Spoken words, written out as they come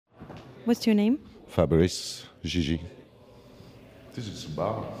What's your name? Fabrice Gigi. This is a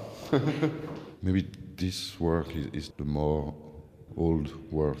bar. Maybe this work is the more old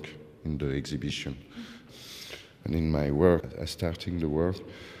work in the exhibition. And in my work, I starting the work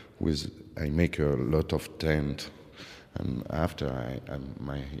with I make a lot of tent, and after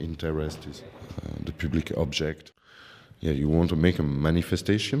my interest is the public object. Yeah, you want to make a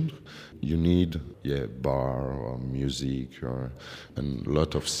manifestation, you need bar or music or and a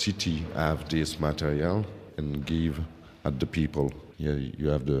lot of city have this material and give at the people. Yeah, you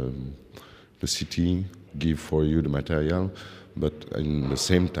have the city give for you the material, but in the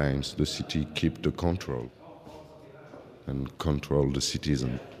same times the city keep the control and control the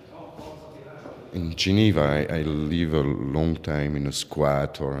citizen. In Geneva, I live a long time in a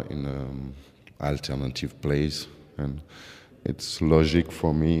squat or in an alternative place, and it's logic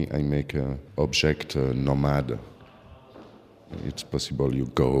for me. I make a object nomad. It's possible you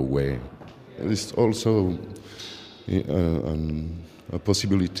go away. It's also a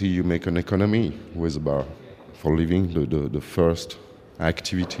possibility you make an economy with a bar. For living, the first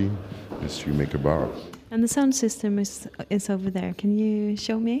activity is you make a bar. And the sound system is over there. Can you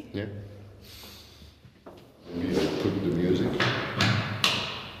show me? Yeah. Maybe I put the music.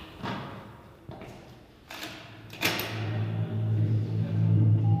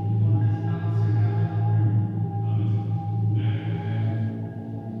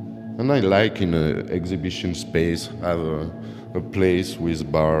 And I like in an exhibition space have a place with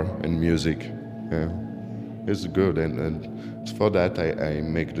bar and music. Yeah. It's good, and for that I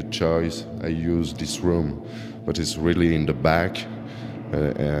make the choice. I use this room, but it's really in the back.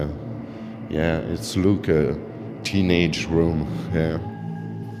 Yeah, it's look a teenage room. Yeah,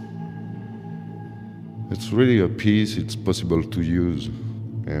 it's really a piece. It's possible to use.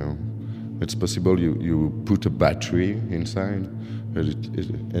 Yeah, it's possible you put a battery inside,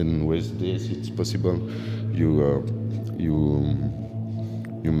 and with this it's possible you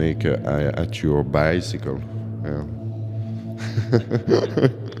make at your bicycle. Yeah.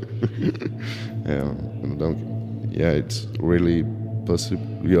 Yeah. Yeah, it's really possible.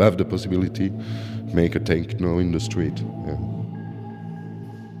 You have the possibility to make a techno in the street. Yeah.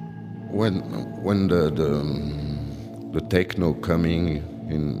 When the techno coming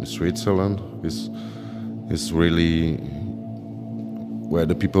in Switzerland is really where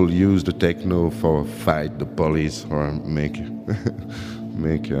the people use the techno for fight the police or make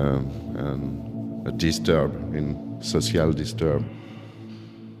a disturb in social disturb.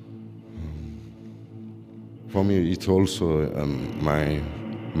 For me, it's also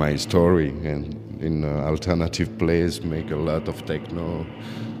my story, and in an alternative place, make a lot of techno.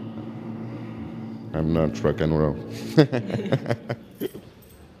 I'm not rock and roll.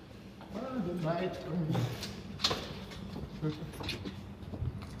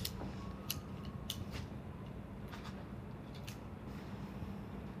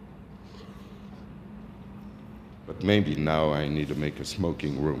 But maybe now I need to make a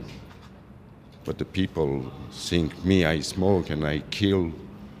smoking room. But the people think me, I smoke and I kill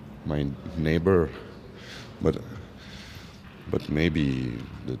my neighbor. But maybe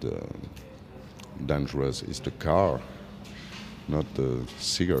the dangerous is the car, not the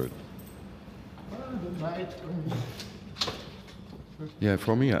cigarette. Yeah,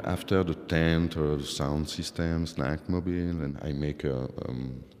 for me, after the tent or the sound system, snack mobile, and I make a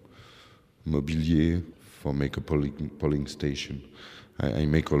mobilier for make a polling station. I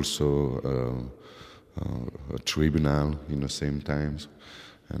make also a tribunal in the same times,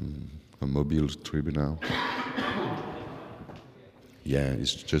 and a mobile tribunal. Yeah,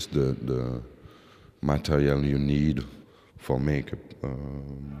 it's just the material you need for make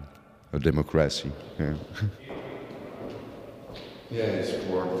a democracy. Yeah. Yeah,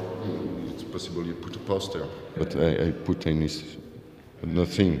 it's possible you put a poster, but I put any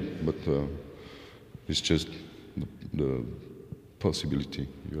nothing, but it's just the possibility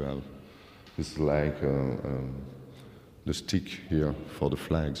you have. It's like the stick here for the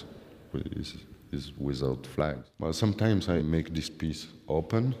flags is without flags. Well, sometimes I make this piece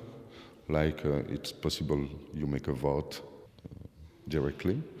open, like it's possible you make a vote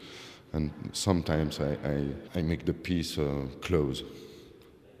directly, and sometimes I make the piece close,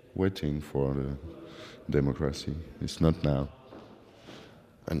 waiting for the democracy. It's not now.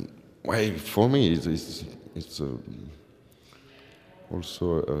 And why for me it's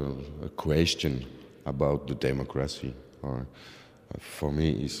also a question about the democracy. Or for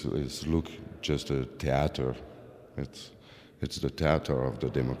me, it's look just a theater. It's the theater of the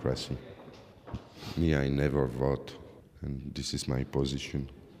democracy. Me, I never vote, and this is my position.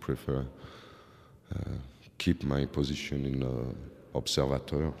 Prefer keep my position in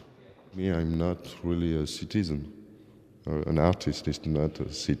observateur. Me, I'm not really a citizen. An artist is not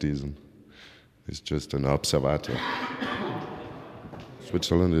a citizen. It's just an observer.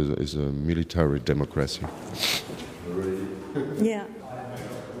 Switzerland is a military democracy. Yeah.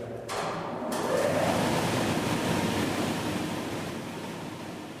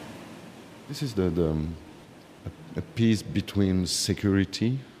 This is a piece between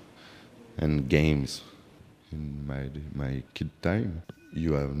security and games. In my kid time,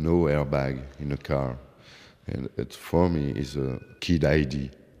 you have no airbag in a car, and it for me is a kid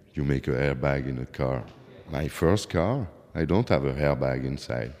ID. You make an airbag in a car. My first car, I don't have an airbag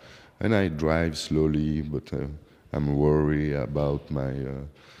inside, and I drive slowly, but I'm worried about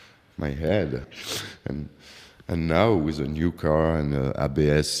my head, and now with a new car and a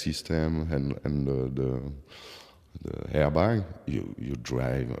ABS system and the airbag, you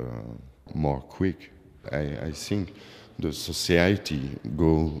drive more quick. I think the society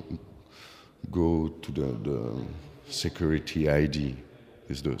go to the security ID,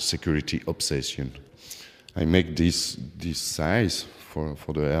 is the security obsession. I make this size for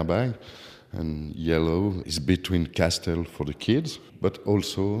the airbag, and yellow is between Castel for the kids, but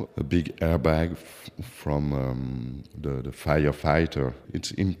also a big airbag from the firefighter.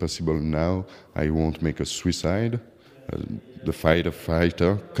 It's impossible now. I won't make a suicide. The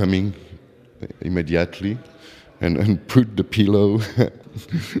firefighter coming immediately and put the pillow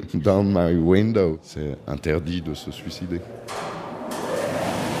down my window. C'est interdit de se suicider.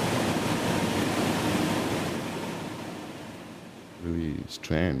 Really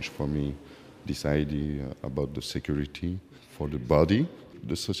strange for me, this idea about the security for the body.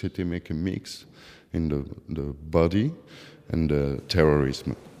 The society make a mix in the body and the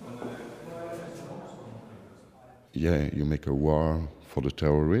terrorism. Yeah, you make a war for the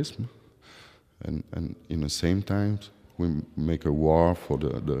terrorism, and in the same time we make a war for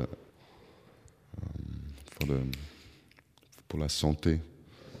pour la santé.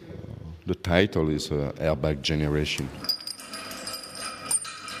 The title is Airbag Generation.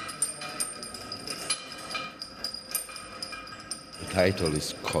 The title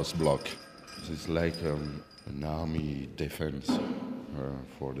is Cross Block. It's like an army defense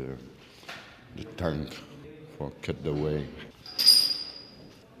for the tank, for cut the way.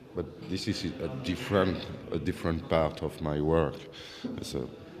 But this is a different part of my work. It's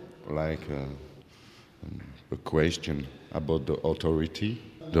like a question about the authority.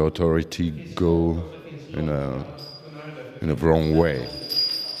 The authority go in a wrong way.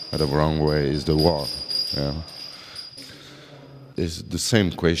 And the wrong way is the war. Yeah. It's the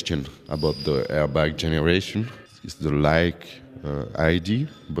same question about the airbag generation. It's the ID,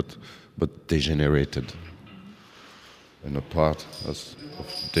 but degenerated. And a part of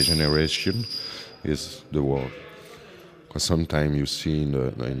degeneration is the war. Because sometimes you see in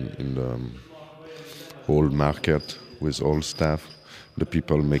the old market with old stuff, the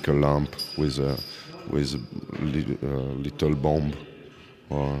people make a lamp with a little bomb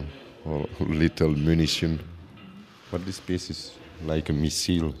or little munition. But this piece is like a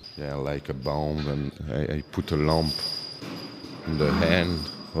missile, yeah, like a bomb, and I put a lamp in the hand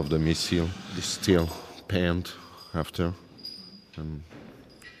of the missile. It's still paint after, and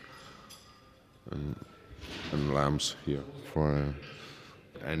lamps here for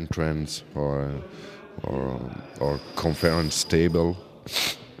entrance or conference table.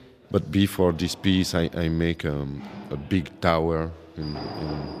 But before this piece, I make a big tower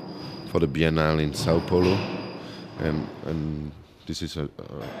for the Biennale in Sao Paulo, and this is a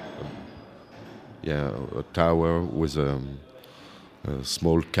tower with a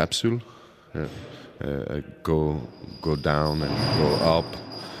small capsule. Go down and go up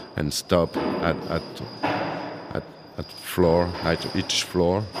and stop at each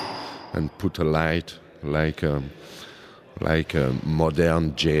floor and put a light like a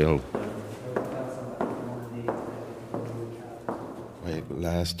modern jail. My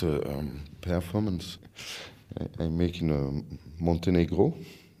last performance I make in Montenegro,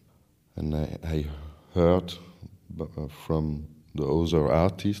 and I heard from the other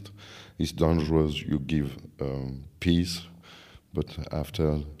artist, it's dangerous, you give peace, but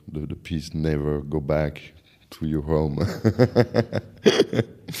after the peace never go back to your home.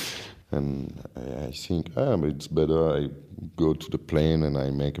 And I think, it's better I go to the plane and I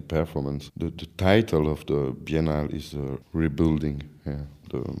make a performance. The title of the Biennale is Rebuilding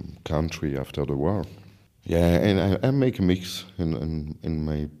the country after the war. Yeah, and I make a mix in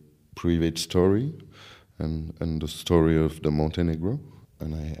my private story and the story of the Montenegro.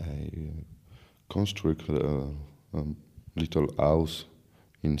 And I construct a little house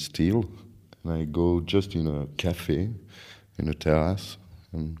in steel. And I go just in a cafe, in a terrace,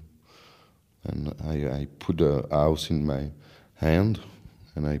 and And I put a house in my hand,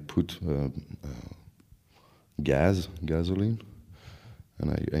 and I put gasoline,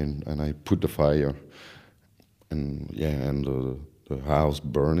 and I put the fire, and the house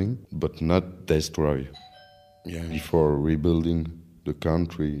burning, but not destroy. Yeah, before rebuilding the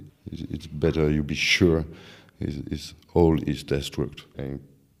country, it's better you be sure is all is destroyed. I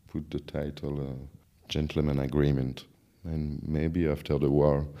put the title Gentleman Agreement, and maybe after the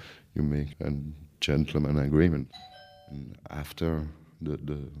war you make a gentleman agreement. And after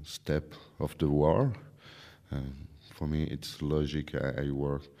the step of the war, for me it's logic. I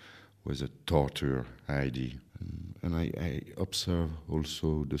work with a torture ID, and I observe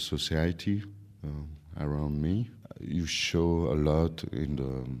also the society around me. You show a lot in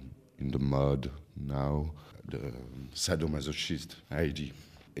the mud now, the sadomasochist ID.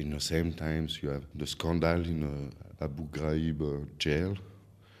 In the same times, you have the scandal in Abu Ghraib jail.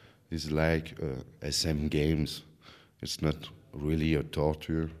 It's like SM games. It's not really a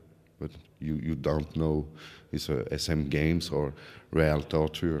torture, but you don't know it's a SM games or real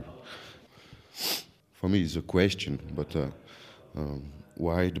torture. For me, it's a question, but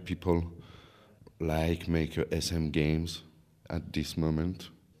why do people like make SM games at this moment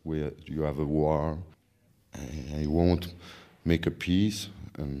where you have a war? I won't make a peace,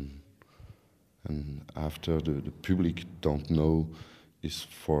 and after the public don't know is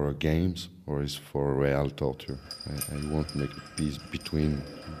for games or is for real torture. I won't make a peace between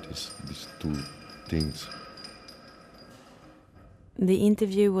these two things. The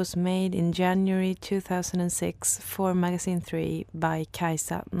interview was made in January 2006 for Magazine 3 by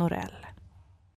Kajsa Norell.